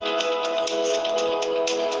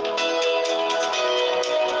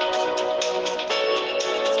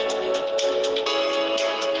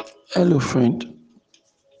Hello, friend.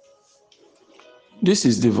 This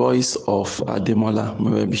is the voice of Ademola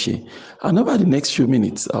Morebise. And over the next few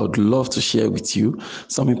minutes, I would love to share with you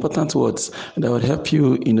some important words that will help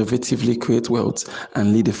you innovatively create wealth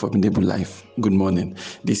and lead a formidable life. Good morning.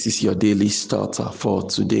 This is your daily starter for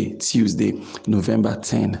today, Tuesday, November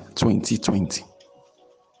 10, 2020.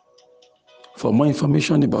 For more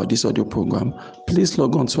information about this audio program, please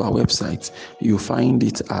log on to our website. You'll find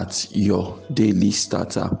it at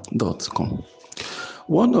yourdailystarter.com.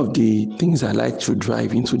 One of the things I like to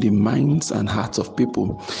drive into the minds and hearts of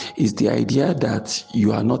people is the idea that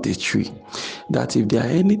you are not a tree. That if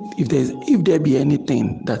there be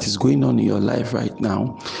anything that is going on in your life right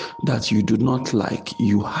now that you do not like,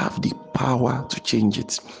 you have the power to change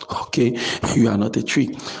it. Okay, you are not a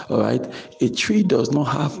tree. All right, a tree does not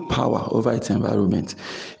have power over its environment.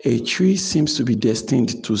 A tree seems to be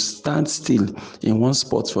destined to stand still in one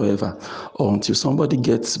spot forever, or until somebody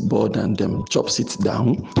gets bored and chops it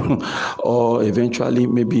down, or eventually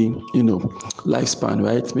maybe lifespan,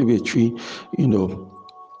 right? Maybe a tree,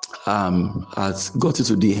 has gotten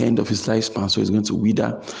to the end of his lifespan, so it's going to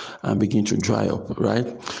wither and begin to dry up,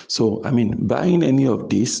 right? So, buying any of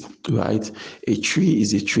this, right? A tree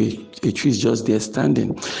is a tree. A tree is just there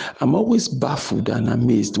standing. I'm always baffled and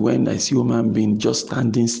amazed when I see a human being just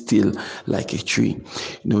standing still like a tree.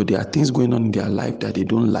 There are things going on in their life that they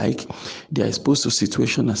don't like. They are exposed to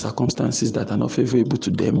situations and circumstances that are not favorable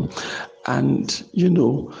to them. And,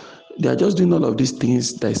 they are just doing all of these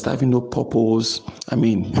things that is having no purpose.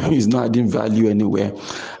 It's not adding value anywhere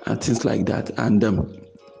and things like that. And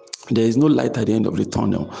there is no light at the end of the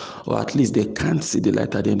tunnel, or at least they can't see the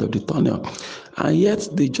light at the end of the tunnel. And yet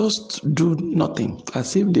they just do nothing,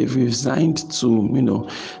 as if they've resigned to,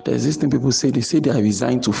 there's this thing people say, they are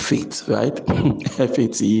resigned to fate, right?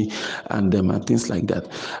 F-A-T-E, and things like that.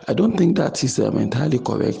 I don't think that is entirely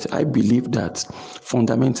correct. I believe that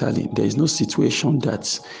fundamentally there is no situation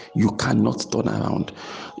that you cannot turn around.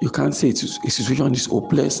 You can't say a situation is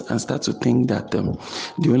hopeless and start to think that the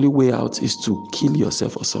only way out is to kill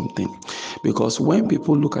yourself or something. Because when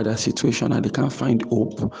people look at that situation and they can't find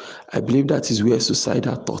hope, I believe that is where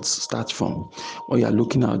suicidal thoughts start from. When you're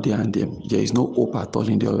looking out there and there is no hope at all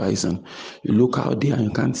in the horizon. You look out there and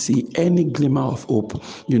you can't see any glimmer of hope,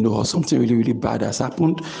 or something really, really bad has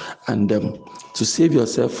happened. And to save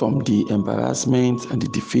yourself from the embarrassment and the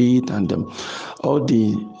defeat and all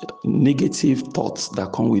the negative thoughts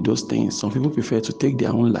that come with those things, some people prefer to take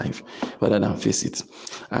their own life rather than face it.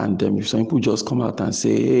 And some people just come out and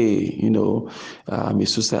say, hey, a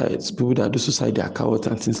suicide. People that do suicide, they are cowards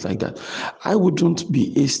and things like that. I wouldn't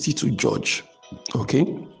be hasty to judge, okay?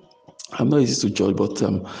 I'm not easy to judge, but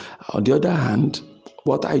on the other hand,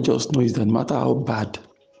 what I just know is that no matter how bad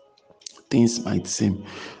things might seem,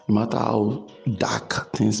 no matter how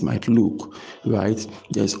dark things might look, right?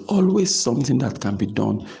 There's always something that can be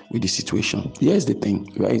done with the situation. Here's the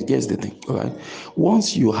thing, right? All right?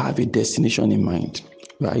 Once you have a destination in mind,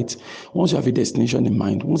 right? Once you have a destination in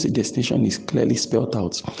mind, once a destination is clearly spelled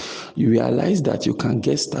out, you realize that you can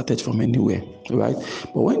get started from anywhere, right?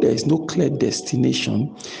 But when there is no clear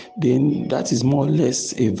destination, then that is more or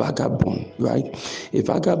less a vagabond, right? A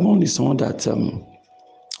vagabond is someone that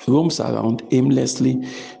roams around aimlessly,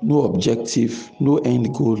 no objective, no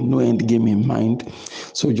end goal, no end game in mind.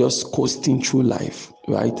 So just coasting through life,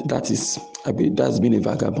 right? That's been a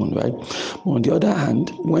vagabond, right? But on the other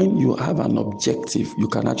hand, when you have an objective, you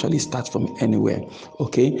can actually start from anywhere,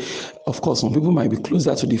 okay? Of course, some people might be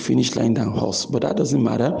closer to the finish line than us, but that doesn't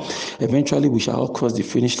matter. Eventually, we shall all cross the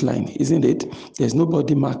finish line, isn't it? There's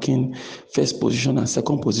nobody marking first position and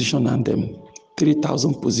second position and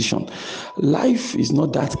 3,000 position. Life is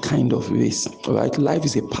not that kind of race, right? Life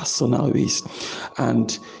is a personal race,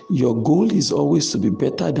 and your goal is always to be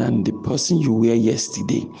better than the person you were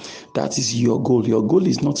yesterday. That is your goal. Your goal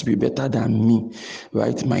is not to be better than me,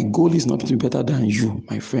 right? My goal is not to be better than you,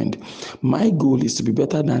 my friend. My goal is to be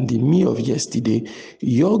better than the me of yesterday.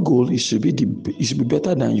 Your goal is to be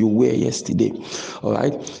better than you were yesterday. All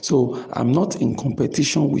right. So I'm not in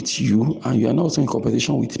competition with you, and you are not also in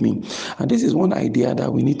competition with me. And this is one idea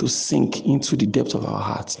that we need to sink into the depth of our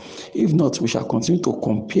hearts. If not, we shall continue to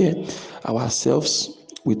compare ourselves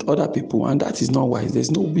with other people, and that is not wise.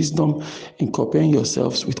 There's no wisdom in comparing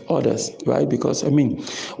yourselves with others, right? Because we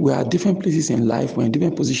are at different places in life, we're in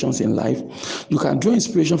different positions in life. You can draw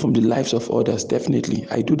inspiration from the lives of others, definitely.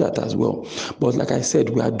 I do that as well. But like I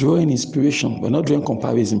said, we are drawing inspiration, we're not drawing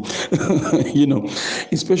comparison.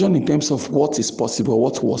 Inspiration in terms of what is possible,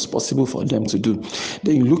 what was possible for them to do.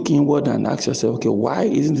 Then you look inward and ask yourself, okay, why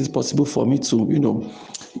isn't this possible for me to,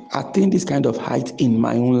 attain this kind of height in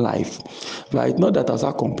my own life, right? Not that I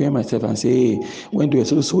start comparing myself and say, hey, when they were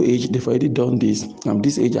so age, they've already done this. I'm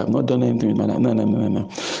this age, I've not done anything with my life. No.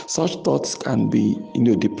 Such thoughts can be,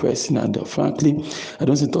 depressing, and frankly, I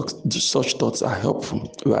don't think such thoughts are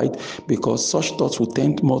helpful, right? Because such thoughts will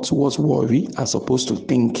tend more towards worry as opposed to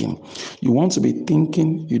thinking. You want to be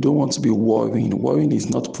thinking, you don't want to be worrying. Worrying is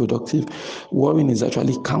not productive. Worrying is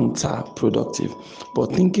actually counterproductive.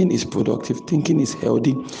 But thinking is productive. Thinking is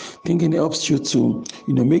healthy. Thinking helps you to,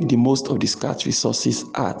 make the most of the scarce resources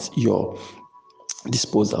at your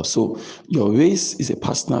disposal. So your race is a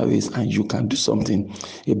personal race, and you can do something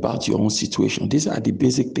about your own situation. These are the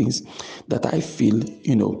basic things that I feel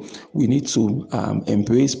we need to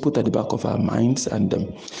embrace, put at the back of our minds. And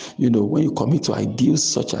when you commit to ideals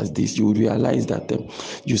such as this, you will realize that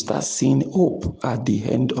you start seeing hope at the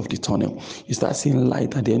end of the tunnel. You start seeing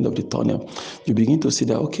light at the end of the tunnel. You begin to see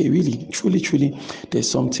that, okay, really, truly,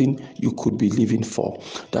 there's something you could be living for.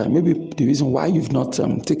 That maybe the reason why you've not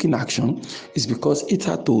taken action is because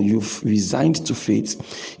hitherto you've resigned to fate.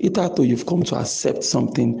 Hitherto you've come to accept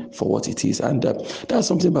something for what it is. And that's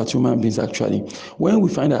something about human beings actually. When we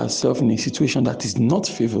find ourselves in a situation that is not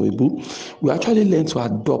favorable, we actually learn to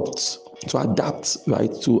adapt. You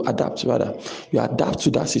adapt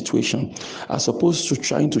to that situation as opposed to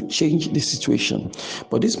trying to change the situation.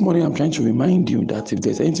 But this morning I'm trying to remind you that if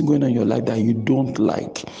there's anything going on in your life that you don't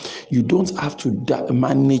like, you don't have to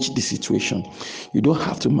manage the situation. You don't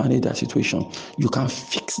have to manage that situation. You can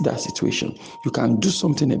fix that situation. You can do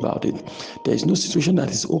something about it. There is no situation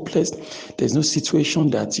that is hopeless. There's no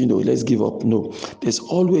situation that, let's give up. No, there's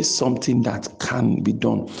always something that can be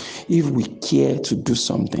done if we care to do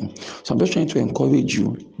something. So I'm just trying to encourage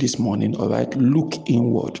you this morning, all right? Look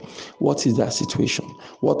inward. What is that situation?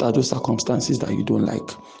 What are those circumstances that you don't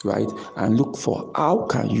like, right? And look for how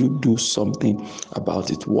can you do something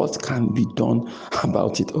about it? What can be done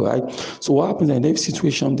about it, all right? So what happens in every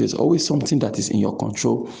situation, there's always something that is in your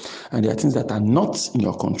control, and there are things that are not in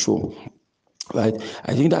your control. Right,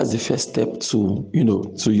 I think that's the first step to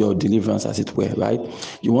your deliverance, as it were. Right,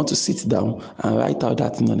 you want to sit down and write out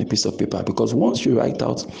that thing on a piece of paper, because once you write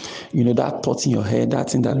out, that thought in your head,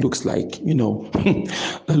 that thing that looks like,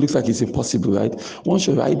 that looks like it's impossible. Right, once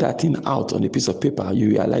you write that thing out on a piece of paper,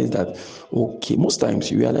 you realize that most times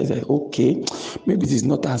you realize that maybe it is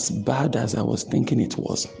not as bad as I was thinking it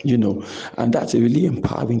was. And that's a really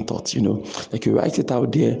empowering thought. Like you write it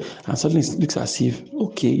out there, and suddenly it looks as if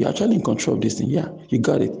you're actually in control of this thing. Yeah, you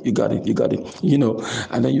got it.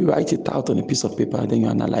 And then you write it out on a piece of paper, and then you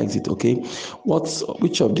analyze it. Okay,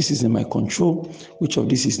 which of this is in my control? Which of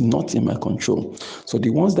this is not in my control? So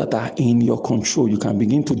the ones that are in your control, you can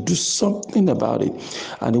begin to do something about it.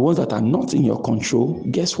 And the ones that are not in your control,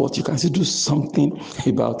 guess what? You can still do something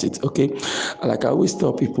about it. Okay, like I always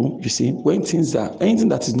tell people, you see, when anything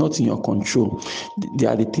that is not in your control, they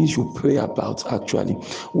are the things you pray about. Actually,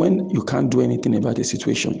 when you can't do anything about the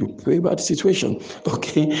situation, you pray about the situation.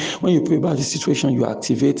 Okay, when you pray about the situation, you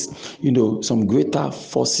activate some greater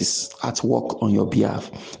forces at work on your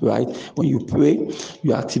behalf. Right, when you pray,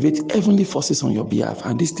 you activate heavenly forces on your behalf,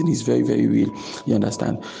 and this thing is very, very real. You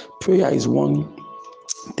understand? Prayer is one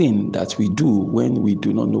thing that we do when we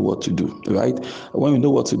do not know what to do, right? When we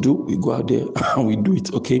know what to do, we go out there and we do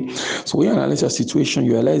it. Okay, so when you analyze your situation,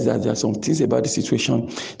 you realize that there are some things about the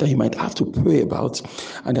situation that you might have to pray about,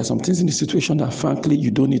 and there are some things in the situation that frankly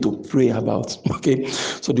you don't need to pray about. Okay,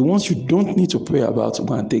 so the ones you don't need to pray about,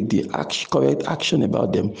 go and take the correct action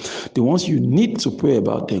about them. The ones you need to pray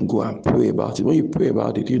about, then go and pray about it. When you pray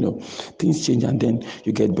about it, things change, and then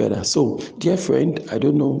you get better. So dear friend, I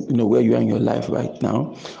don't know where you are in your life right now.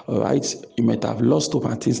 All right, you might have lost hope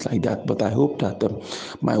and things like that, but I hope that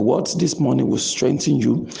my words this morning will strengthen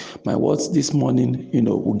you. My words this morning,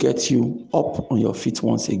 will get you up on your feet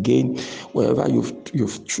once again. Wherever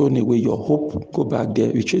you've thrown away your hope, go back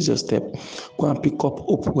there, retrace your step, go and pick up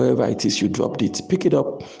hope wherever it is you dropped it. Pick it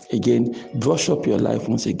up again, brush up your life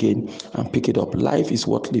once again, and pick it up. Life is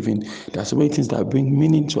worth living. There are so many things that bring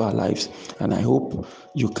meaning to our lives, and I hope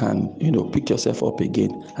you can, pick yourself up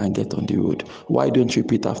again and get on the road. Why don't you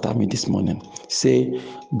repeat after me this morning? Say,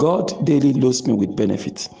 God daily loads me with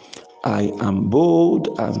benefits. I am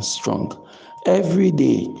bold and strong. Every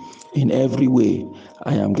day, in every way,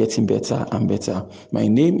 I am getting better and better. My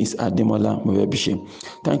name is Ademola Morebise.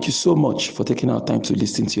 Thank you so much for taking our time to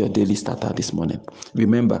listen to your daily starter this morning.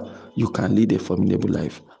 Remember, you can lead a formidable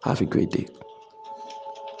life. Have a great day.